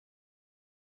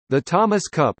The Thomas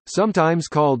Cup, sometimes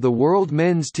called the World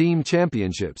Men's Team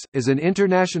Championships, is an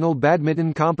international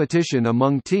badminton competition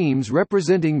among teams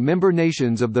representing member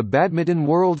nations of the Badminton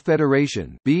World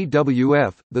Federation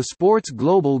 (BWF), the sport's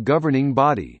global governing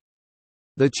body.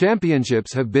 The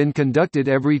championships have been conducted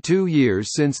every 2 years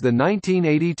since the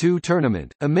 1982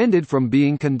 tournament, amended from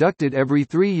being conducted every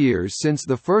 3 years since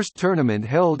the first tournament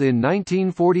held in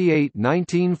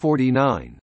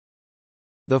 1948–1949.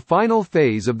 The final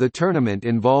phase of the tournament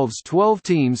involves 12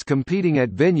 teams competing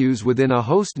at venues within a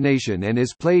host nation and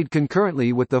is played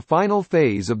concurrently with the final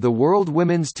phase of the World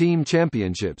Women's Team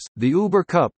Championships, the Uber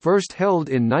Cup, first held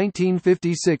in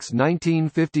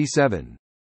 1956–1957.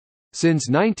 Since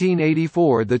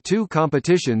 1984, the two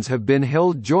competitions have been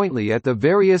held jointly at the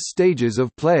various stages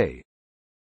of play.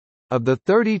 Of the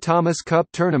 30 Thomas Cup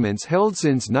tournaments held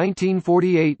since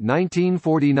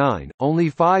 1948–1949, only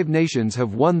 5 nations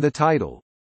have won the title.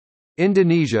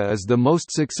 Indonesia is the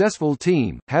most successful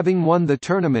team, having won the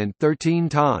tournament 13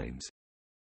 times.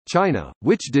 China,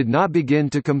 which did not begin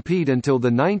to compete until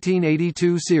the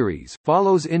 1982 series,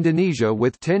 follows Indonesia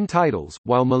with 10 titles,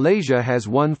 while Malaysia has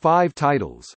won 5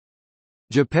 titles.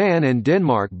 Japan and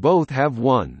Denmark both have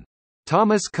won.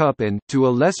 Thomas Cup and, to a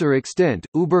lesser extent,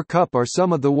 Uber Cup are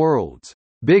some of the world's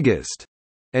biggest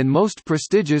and most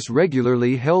prestigious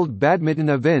regularly held badminton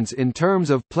events in terms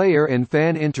of player and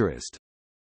fan interest.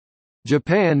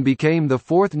 Japan became the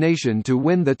 4th nation to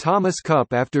win the Thomas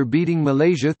Cup after beating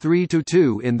Malaysia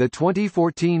 3–2 in the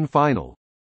 2014 final.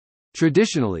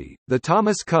 Traditionally, the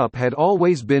Thomas Cup had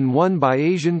always been won by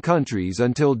Asian countries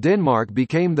until Denmark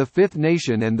became the 5th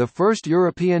nation and the first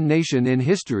European nation in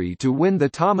history to win the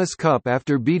Thomas Cup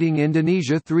after beating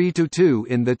Indonesia 3–2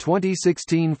 in the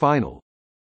 2016 final.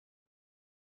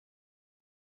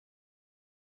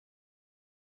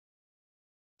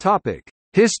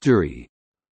 History.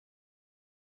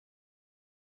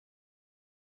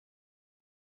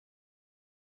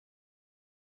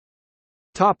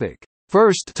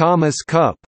 First Thomas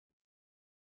Cup.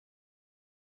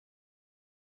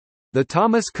 The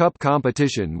Thomas Cup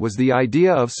competition was the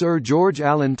idea of Sir George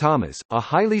Allen Thomas, a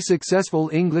highly successful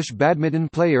English badminton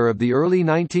player of the early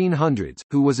 1900s,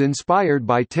 who was inspired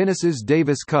by tennis's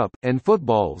Davis Cup, and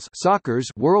football's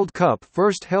soccer's World Cup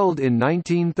first held in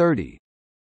 1930.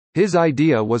 His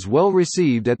idea was well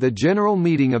received at the General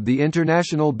Meeting of the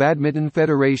International Badminton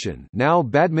Federation, now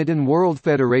Badminton World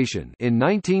Federation, in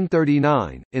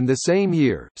 1939. In the same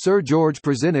year, Sir George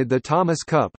presented the Thomas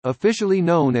Cup, officially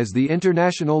known as the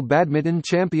International Badminton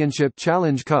Championship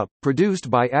Challenge Cup, produced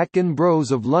by Atkin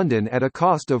Bros of London at a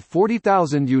cost of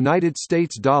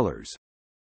 $40,000.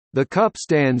 The cup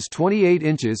stands 28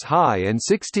 inches high and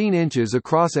 16 inches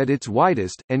across at its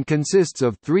widest, and consists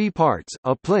of 3 parts: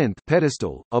 a plinth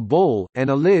pedestal, a bowl, and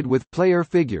a lid with player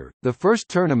figure. The first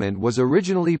tournament was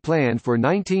originally planned for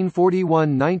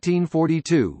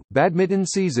 1941–1942. Badminton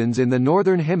seasons in the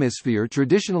Northern Hemisphere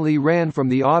traditionally ran from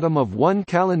the autumn of one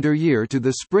calendar year to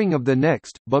the spring of the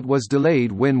next, but was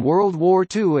delayed when World War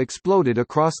II exploded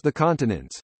across the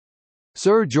continents.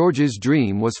 Sir George's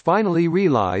dream was finally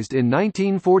realised in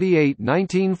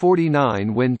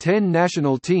 1948–1949 when 10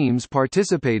 national teams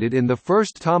participated in the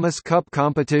first Thomas Cup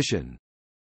competition.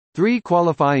 3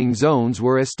 qualifying zones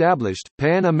were established: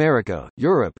 Pan America,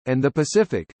 Europe, and the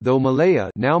Pacific, though Malaya,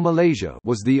 now Malaysia,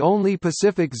 was the only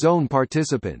Pacific Zone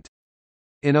participant.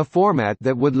 In a format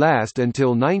that would last until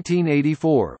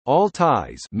 1984, all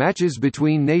ties matches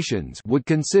between nations would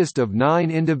consist of 9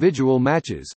 individual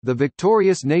matches, the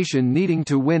victorious nation needing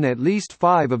to win at least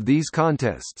 5 of these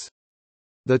contests.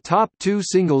 The top 2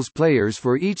 singles players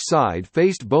for each side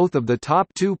faced both of the top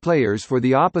 2 players for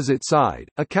the opposite side,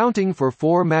 accounting for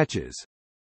 4 matches.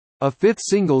 A 5th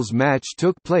singles match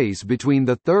took place between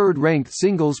the 3rd-ranked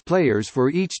singles players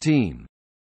for each team.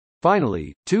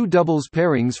 Finally, 2 doubles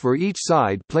pairings for each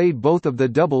side played both of the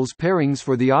doubles pairings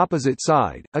for the opposite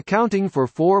side, accounting for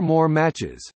 4 more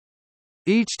matches.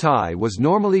 Each tie was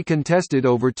normally contested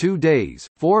over 2 days,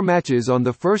 4 matches on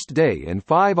the first day and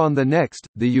 5 on the next.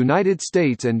 The United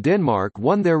States and Denmark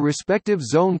won their respective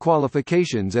zone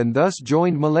qualifications and thus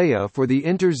joined Malaya for the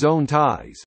inter-zone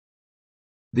ties.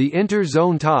 The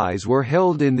inter-zone ties were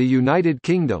held in the United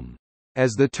Kingdom.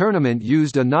 As the tournament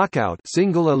used a knockout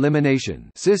single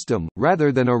elimination system,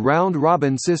 rather than a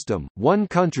round-robin system, one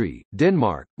country,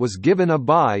 Denmark, was given a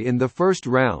bye in the first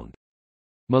round.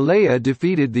 Malaya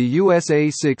defeated the USA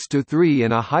 6–3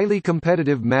 in a highly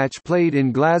competitive match played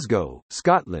in Glasgow,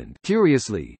 Scotland.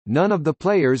 Curiously, none of the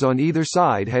players on either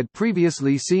side had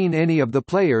previously seen any of the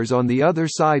players on the other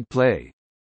side play.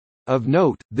 Of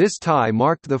note, this tie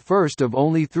marked the first of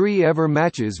only 3 ever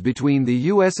matches between the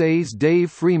USA's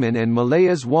Dave Freeman and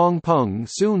Malaya's Wong Peng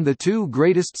Soon, the 2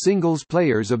 greatest singles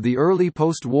players of the early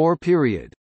post-war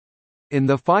period. In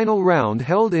the final round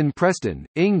held in Preston,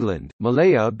 England,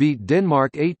 Malaya beat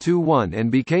Denmark 8-1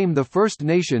 and became the first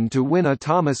nation to win a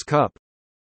Thomas Cup.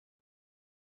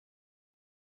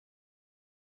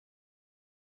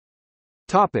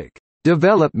 Topic: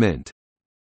 Development.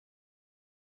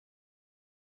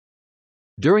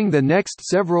 During the next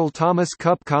several Thomas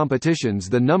Cup competitions,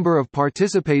 the number of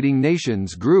participating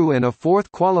nations grew and a 4th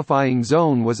qualifying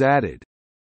zone was added.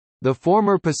 The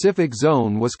former Pacific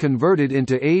Zone was converted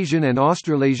into Asian and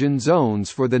Australasian zones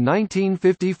for the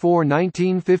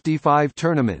 1954–1955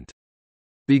 tournament.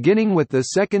 Beginning with the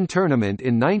second tournament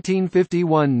in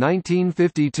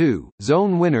 1951–1952,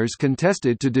 zone winners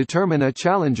contested to determine a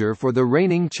challenger for the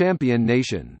reigning champion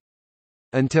nation.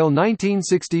 Until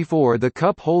 1964, the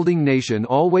cup-holding nation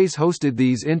always hosted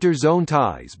these inter-zone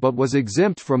ties but was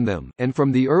exempt from them, and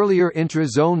from the earlier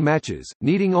intra-zone matches,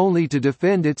 needing only to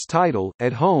defend its title,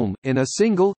 at home, in a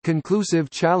single, conclusive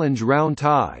challenge round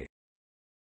tie.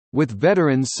 With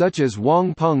veterans such as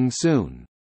Wong Peng Soon,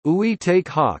 Ui Take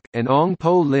Hock, and Ong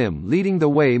Po Lim leading the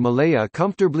way, Malaya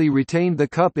comfortably retained the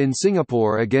cup in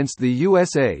Singapore against the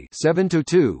USA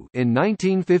 7-2 in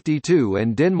 1952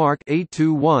 and Denmark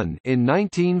 8-1 in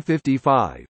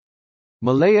 1955.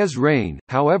 Malaya's reign,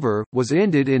 however, was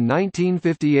ended in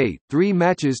 1958,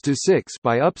 3-6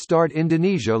 by upstart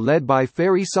Indonesia led by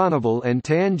Ferry Sonneval and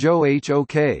Tan Jo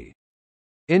Hok.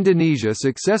 Indonesia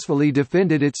successfully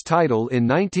defended its title in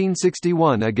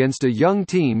 1961 against a young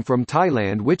team from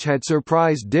Thailand which had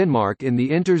surprised Denmark in the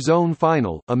inter-zone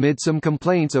final, amid some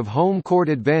complaints of home court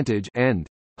advantage and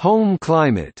home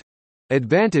climate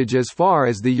advantage as far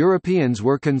as the Europeans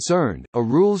were concerned. A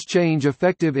rules change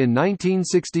effective in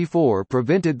 1964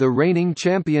 prevented the reigning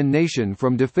champion nation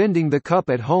from defending the cup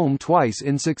at home twice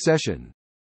in succession.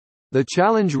 The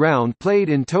challenge round played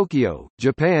in Tokyo,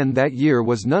 Japan that year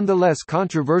was nonetheless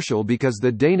controversial because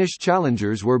the Danish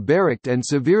challengers were barracked and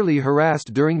severely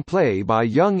harassed during play by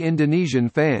young Indonesian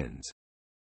fans.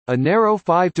 A narrow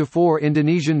 5-4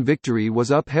 Indonesian victory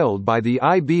was upheld by the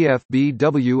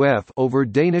IBF-BWF over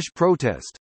Danish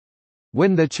protest.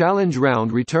 When the challenge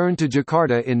round returned to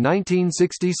Jakarta in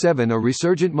 1967, a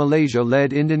resurgent Malaysia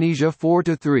led Indonesia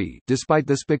 4-3, despite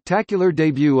the spectacular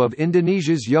debut of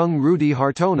Indonesia's young Rudy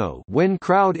Hartono, when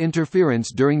crowd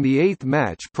interference during the 8th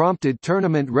match prompted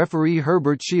tournament referee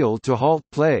Herbert Shield to halt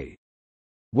play.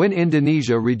 When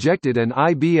Indonesia rejected an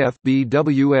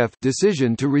IBF-BWF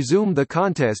decision to resume the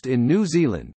contest in New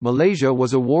Zealand, Malaysia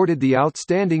was awarded the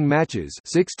outstanding matches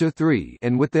 6-3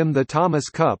 and with them the Thomas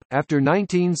Cup. After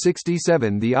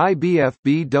 1967, the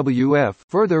IBF-BWF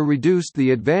further reduced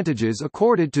the advantages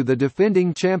accorded to the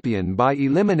defending champion by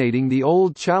eliminating the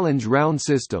old challenge round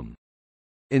system.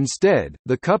 Instead,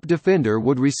 the cup defender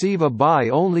would receive a bye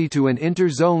only to an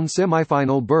inter-zone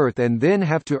semifinal berth and then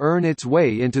have to earn its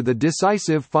way into the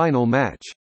decisive final match.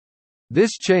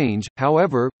 This change,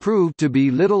 however, proved to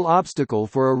be little obstacle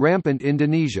for a rampant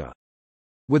Indonesia.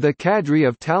 With a cadre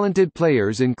of talented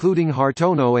players including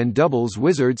Hartono and doubles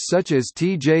wizards such as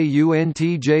TJUN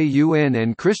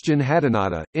and Christian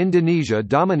Hadinata, Indonesia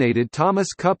dominated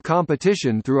Thomas Cup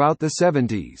competition throughout the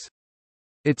 70s.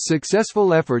 Its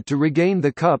successful effort to regain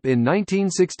the cup in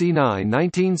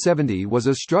 1969–1970 was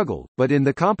a struggle, but in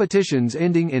the competitions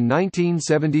ending in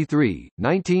 1973,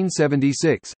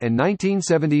 1976, and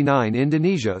 1979,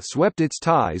 Indonesia swept its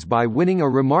ties by winning a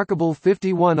remarkable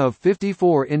 51 of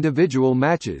 54 individual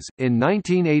matches. In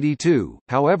 1982,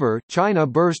 however, China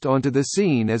burst onto the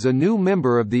scene as a new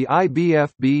member of the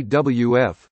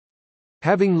IBF-BWF.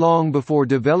 Having long before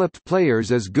developed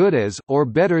players as good as, or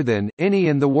better than, any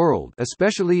in the world,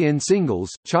 especially in singles,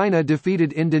 China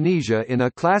defeated Indonesia in a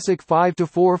classic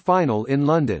 5-4 final in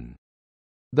London.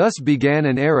 Thus began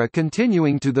an era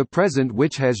continuing to the present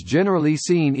which has generally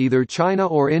seen either China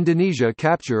or Indonesia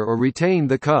capture or retain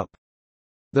the cup.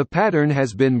 The pattern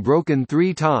has been broken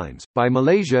 3 times, by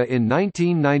Malaysia in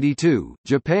 1992,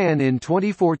 Japan in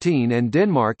 2014 and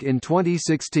Denmark in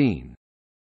 2016.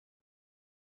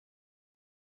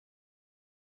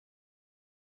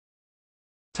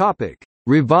 Topic: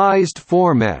 Revised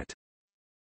format.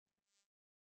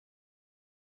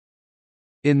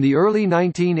 In the early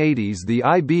 1980s, the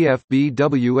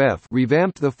IBF-BWF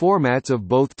revamped the formats of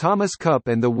both Thomas Cup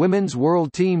and the Women's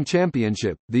World Team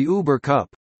Championship, the Uber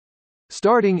Cup.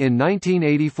 Starting in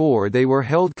 1984, they were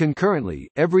held concurrently,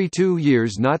 every 2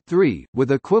 years not 3,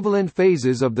 with equivalent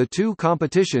phases of the 2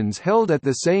 competitions held at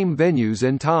the same venues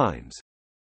and times.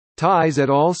 Ties at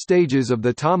all stages of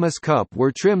the Thomas Cup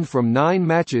were trimmed from 9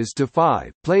 matches to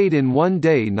 5, played in one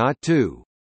day not 2.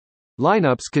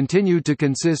 Lineups continued to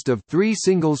consist of 3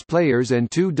 singles players and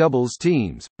 2 doubles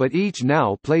teams, but each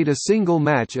now played a single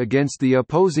match against the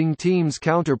opposing team's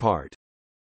counterpart.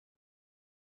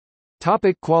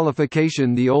 Topic: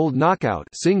 qualification. The old knockout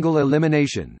single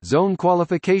elimination zone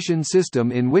qualification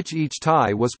system, in which each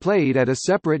tie was played at a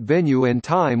separate venue and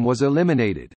time, was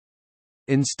eliminated.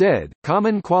 Instead,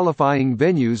 common qualifying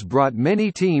venues brought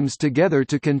many teams together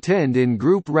to contend in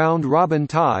group round-robin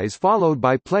ties followed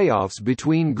by playoffs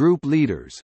between group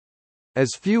leaders. As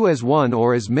few as 1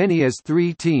 or as many as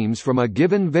 3 teams from a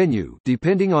given venue,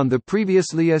 depending on the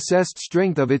previously assessed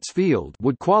strength of its field,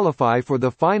 would qualify for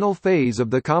the final phase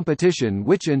of the competition,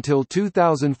 which until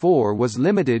 2004 was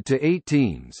limited to 8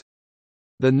 teams.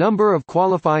 The number of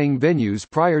qualifying venues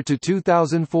prior to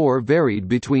 2004 varied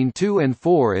between 2 and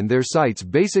 4, and their sites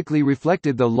basically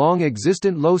reflected the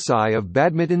long-existent loci of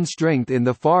badminton strength in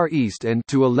the Far East and,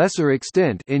 to a lesser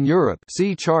extent, in Europe.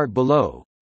 See chart below.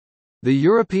 The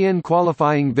European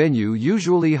qualifying venue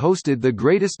usually hosted the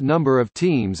greatest number of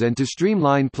teams, and to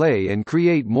streamline play and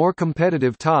create more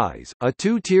competitive ties, a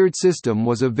 2-tiered system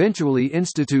was eventually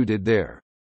instituted there.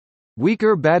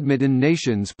 Weaker badminton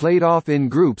nations played off in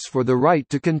groups for the right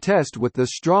to contest with the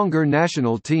stronger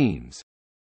national teams.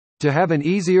 To have an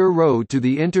easier road to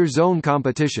the inter-zone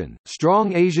competition,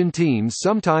 strong Asian teams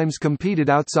sometimes competed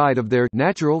outside of their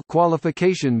natural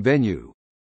qualification venue.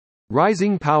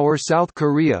 Rising power South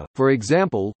Korea, for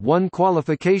example, won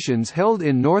qualifications held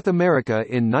in North America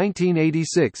in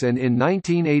 1986 and in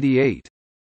 1988.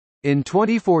 In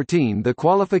 2014, the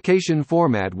qualification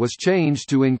format was changed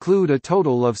to include a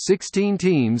total of 16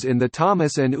 teams in the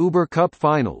Thomas and Uber Cup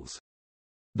finals.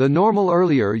 The normal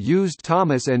earlier used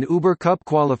Thomas and Uber Cup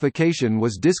qualification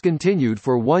was discontinued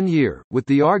for 1 year, with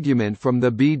the argument from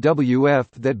the BWF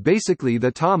that basically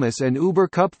the Thomas and Uber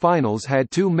Cup finals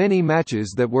had too many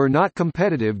matches that were not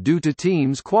competitive due to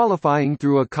teams qualifying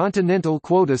through a continental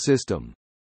quota system.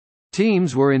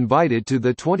 Teams were invited to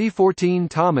the 2014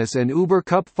 Thomas and Uber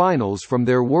Cup finals from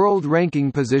their world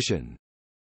ranking position.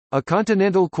 A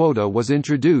continental quota was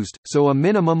introduced, so a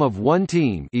minimum of 1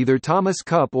 team, either Thomas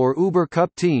Cup or Uber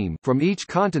Cup team, from each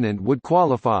continent would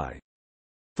qualify.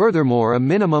 Furthermore, a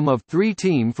minimum of 3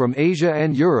 teams from Asia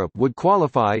and Europe would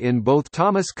qualify in both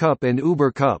Thomas Cup and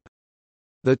Uber Cup.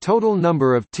 The total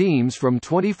number of teams from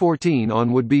 2014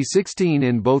 on would be 16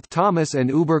 in both Thomas and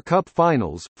Uber Cup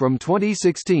finals. From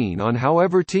 2016 on,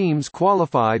 however, teams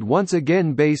qualified once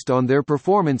again based on their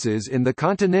performances in the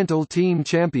Continental Team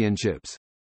Championships.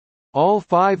 All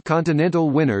 5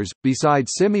 continental winners,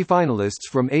 besides semi-finalists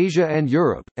from Asia and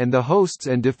Europe, and the hosts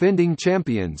and defending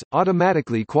champions,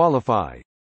 automatically qualify.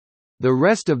 The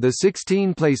rest of the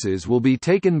 16 places will be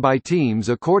taken by teams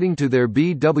according to their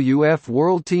BWF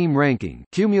World Team Ranking,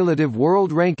 cumulative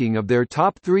world ranking of their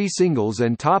top 3 singles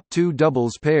and top 2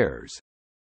 doubles pairs.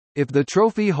 If the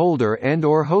trophy holder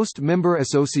and/or host member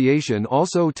association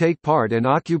also take part and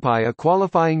occupy a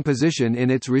qualifying position in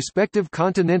its respective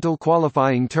continental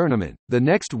qualifying tournament, the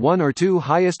next 1 or 2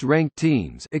 highest-ranked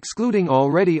teams, excluding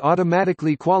already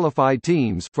automatically qualified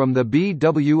teams from the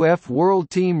BWF World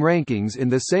Team Rankings in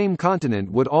the same continent,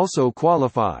 would also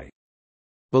qualify.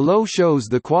 Below shows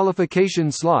the qualification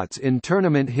slots in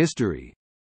tournament history.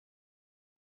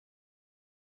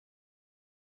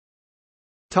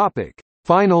 Topic: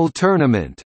 Final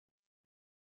tournament.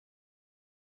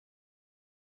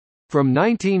 From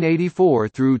 1984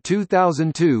 through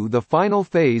 2002, the final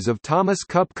phase of Thomas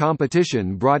Cup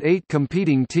competition brought 8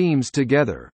 competing teams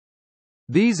together.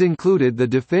 These included the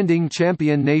defending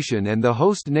champion nation and the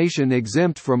host nation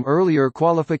exempt from earlier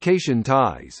qualification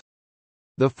ties.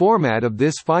 The format of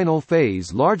this final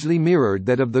phase largely mirrored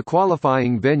that of the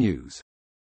qualifying venues.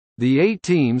 The 8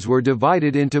 teams were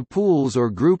divided into pools or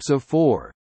groups of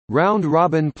 4.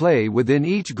 Round-robin play within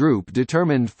each group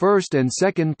determined first and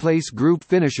second place group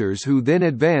finishers, who then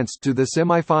advanced to the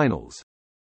semifinals.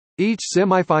 Each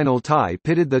semifinal tie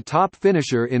pitted the top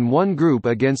finisher in one group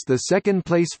against the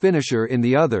second-place finisher in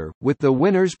the other, with the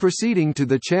winners proceeding to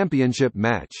the championship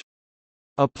match.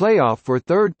 A playoff for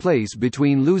third place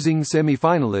between losing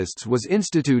semifinalists was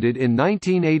instituted in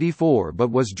 1984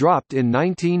 but was dropped in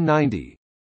 1990.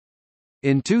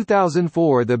 In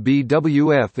 2004, the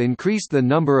BWF increased the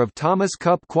number of Thomas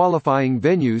Cup qualifying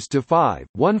venues to 5,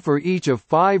 1 for each of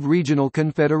 5 regional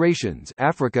confederations,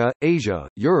 Africa, Asia,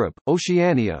 Europe,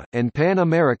 Oceania, and Pan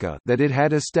America, that it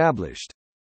had established.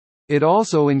 It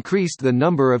also increased the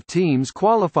number of teams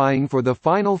qualifying for the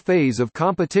final phase of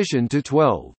competition to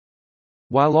 12.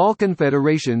 While all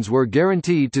confederations were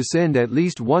guaranteed to send at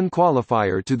least one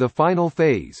qualifier to the final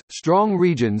phase, strong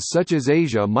regions such as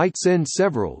Asia might send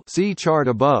several, see chart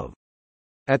above.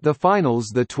 At the finals,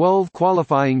 the 12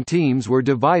 qualifying teams were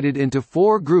divided into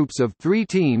 4 groups of 3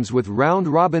 teams with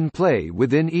round-robin play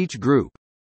within each group.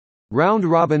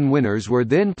 Round-robin winners were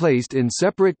then placed in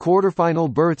separate quarterfinal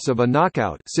berths of a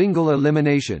knockout single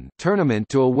elimination tournament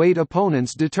to await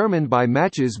opponents determined by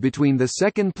matches between the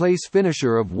second-place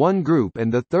finisher of one group and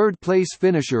the third-place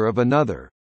finisher of another.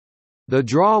 The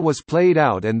draw was played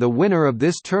out and the winner of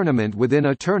this tournament within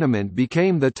a tournament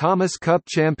became the Thomas Cup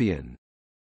champion.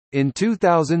 In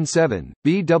 2007,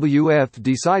 BWF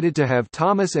decided to have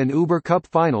Thomas and Uber Cup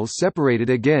finals separated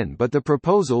again, but the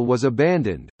proposal was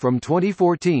abandoned. From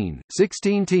 2014,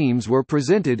 16 teams were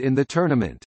presented in the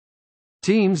tournament.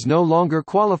 Teams no longer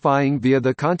qualifying via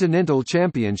the Continental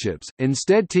Championships,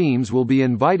 instead teams will be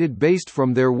invited based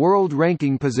from their world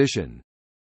ranking position.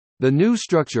 The new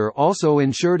structure also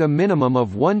ensured a minimum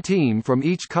of 1 team from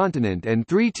each continent and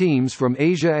 3 teams from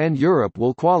Asia and Europe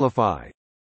will qualify.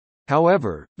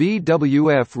 However,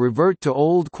 BWF revert to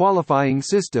old qualifying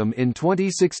system in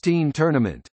 2016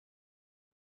 tournament.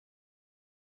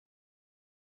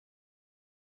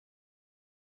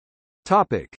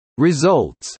 Topic: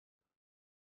 Results.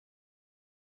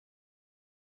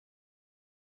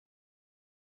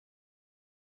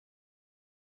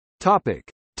 Topic: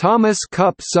 Thomas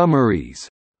Cup summaries.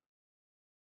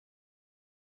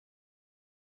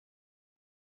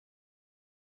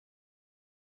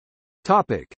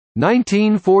 Topic: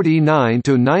 1949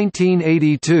 to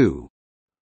 1982.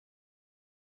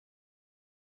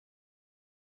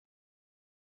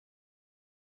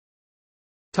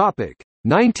 Topic: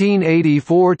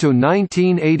 1984 to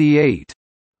 1988.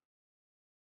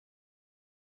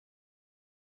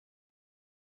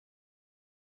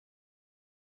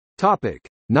 Topic: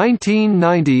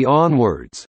 1990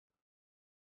 onwards.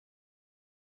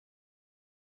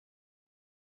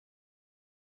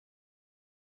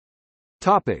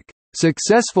 Topic: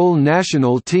 Successful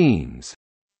national teams.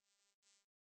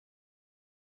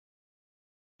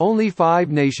 Only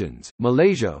 5 nations,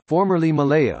 Malaysia, formerly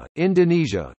Malaya,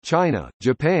 Indonesia, China,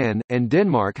 Japan, and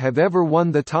Denmark have ever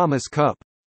won the Thomas Cup.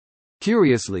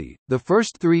 Curiously, the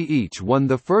first 3 each won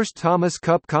the first Thomas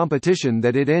Cup competition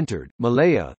that it entered: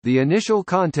 Malaya, the initial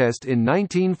contest in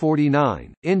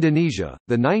 1949, Indonesia,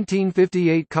 the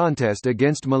 1958 contest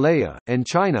against Malaya, and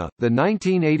China, the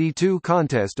 1982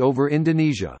 contest over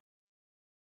Indonesia.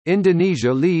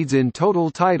 Indonesia leads in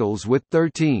total titles with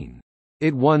 13.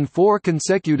 It won 4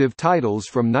 consecutive titles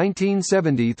from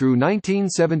 1970 through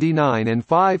 1979 and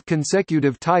 5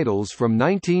 consecutive titles from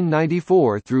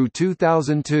 1994 through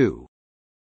 2002.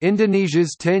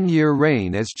 Indonesia's 10-year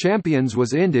reign as champions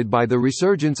was ended by the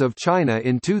resurgence of China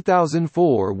in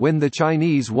 2004 when the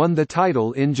Chinese won the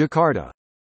title in Jakarta.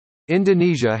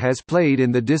 Indonesia has played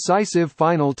in the decisive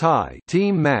final tie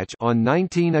team match on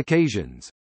 19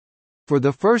 occasions. For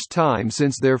the first time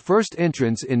since their first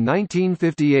entrance in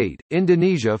 1958,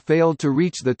 Indonesia failed to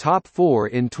reach the top 4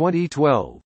 in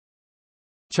 2012.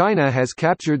 China has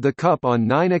captured the cup on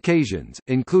 9 occasions,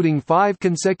 including 5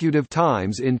 consecutive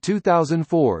times in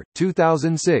 2004,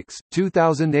 2006,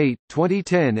 2008,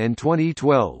 2010 and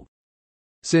 2012.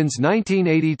 Since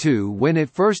 1982, when it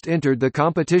first entered the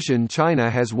competition, China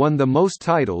has won the most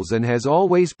titles and has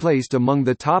always placed among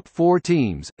the top 4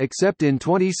 teams, except in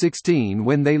 2016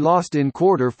 when they lost in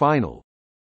quarter-final.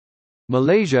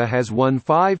 Malaysia has won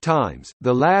 5 times,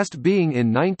 the last being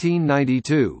in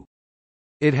 1992.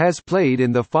 It has played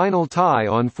in the final tie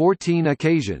on 14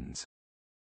 occasions.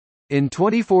 In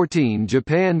 2014,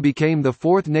 Japan became the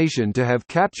 4th nation to have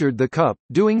captured the cup,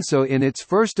 doing so in its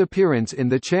first appearance in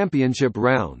the championship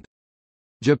round.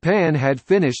 Japan had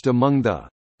finished among the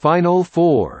Final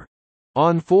 4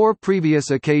 on 4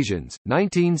 previous occasions,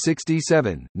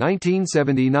 1967,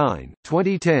 1979,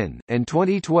 2010, and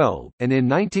 2012, and in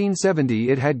 1970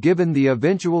 it had given the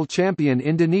eventual champion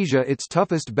Indonesia its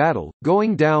toughest battle,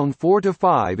 going down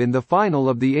 4-5 in the final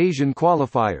of the Asian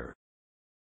qualifier.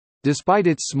 Despite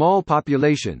its small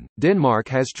population, Denmark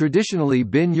has traditionally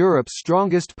been Europe's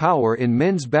strongest power in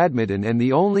men's badminton and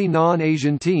the only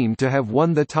non-Asian team to have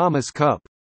won the Thomas Cup.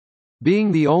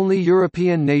 Being the only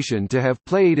European nation to have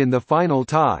played in the final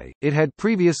tie, it had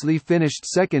previously finished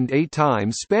second 8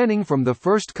 times spanning from the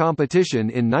first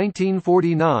competition in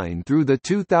 1949 through the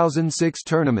 2006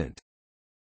 tournament.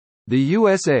 The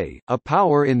USA, a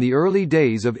power in the early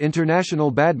days of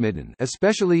international badminton,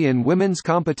 especially in women's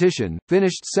competition,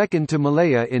 finished second to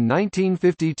Malaya in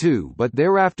 1952 but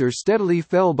thereafter steadily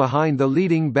fell behind the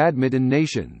leading badminton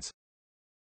nations.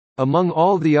 Among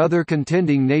all the other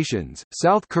contending nations,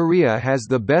 South Korea has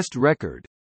the best record.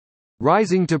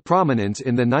 Rising to prominence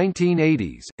in the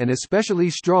 1980s, and especially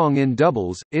strong in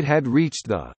doubles, it had reached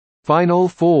the Final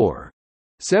Four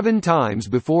 7 times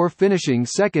before finishing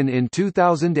second in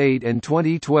 2008 and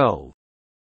 2012.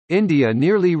 India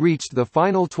nearly reached the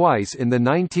final twice in the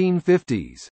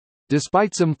 1950s.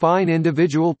 Despite some fine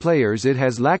individual players, it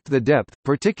has lacked the depth,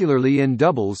 particularly in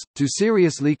doubles, to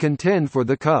seriously contend for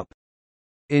the cup.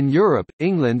 In Europe,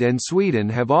 England and Sweden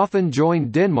have often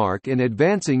joined Denmark in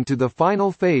advancing to the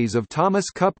final phase of Thomas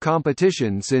Cup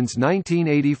competition since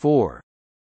 1984.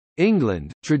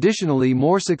 England, traditionally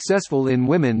more successful in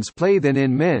women's play than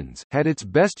in men's, had its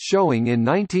best showing in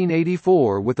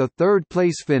 1984 with a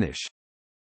third-place finish.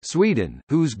 Sweden,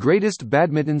 whose greatest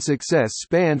badminton success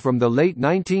spanned from the late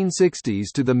 1960s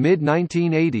to the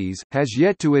mid-1980s, has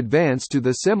yet to advance to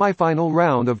the semi-final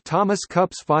round of Thomas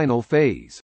Cup's final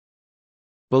phase.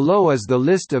 Below is the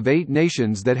list of 8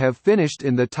 nations that have finished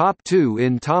in the top 2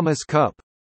 in Thomas Cup.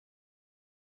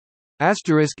 *=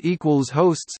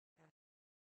 hosts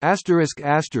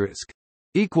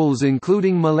 *=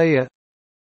 including Malaya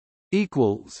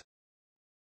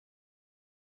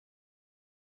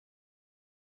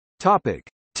Topic: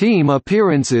 Team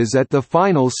appearances at the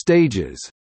final stages.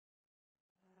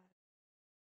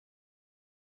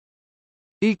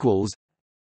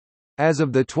 As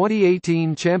of the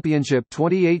 2018 championship,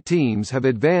 28 teams have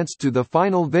advanced to the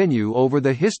final venue over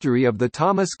the history of the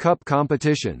Thomas Cup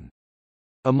competition.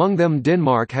 Among them,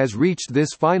 Denmark has reached this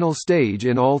final stage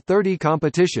in all 30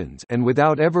 competitions, and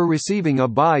without ever receiving a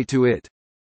bye to it.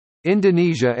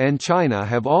 Indonesia and China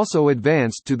have also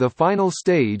advanced to the final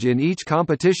stage in each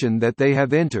competition that they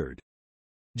have entered.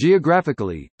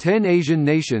 Geographically, 10 Asian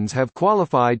nations have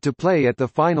qualified to play at the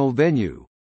final venue.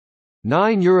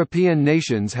 9 European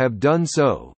nations have done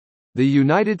so. The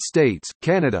United States,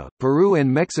 Canada, Peru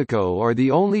and Mexico are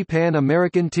the only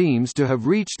Pan-American teams to have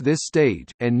reached this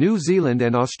stage, and New Zealand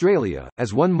and Australia,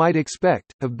 as one might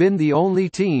expect, have been the only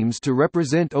teams to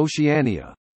represent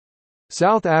Oceania.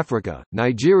 South Africa,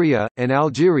 Nigeria, and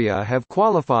Algeria have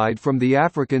qualified from the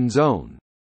African zone.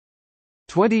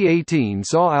 2018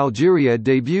 saw Algeria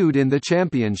debuted in the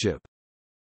championship.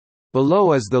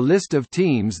 Below is the list of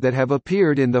teams that have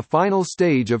appeared in the final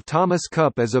stage of Thomas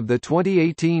Cup as of the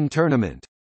 2018 tournament.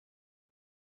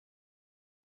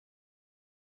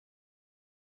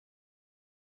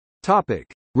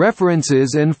 Topic: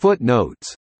 References and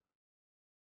footnotes.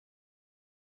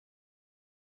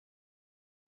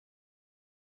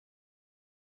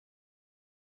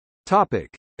 Topic: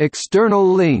 External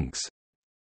links.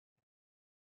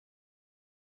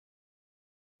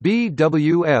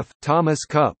 BWF Thomas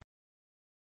Cup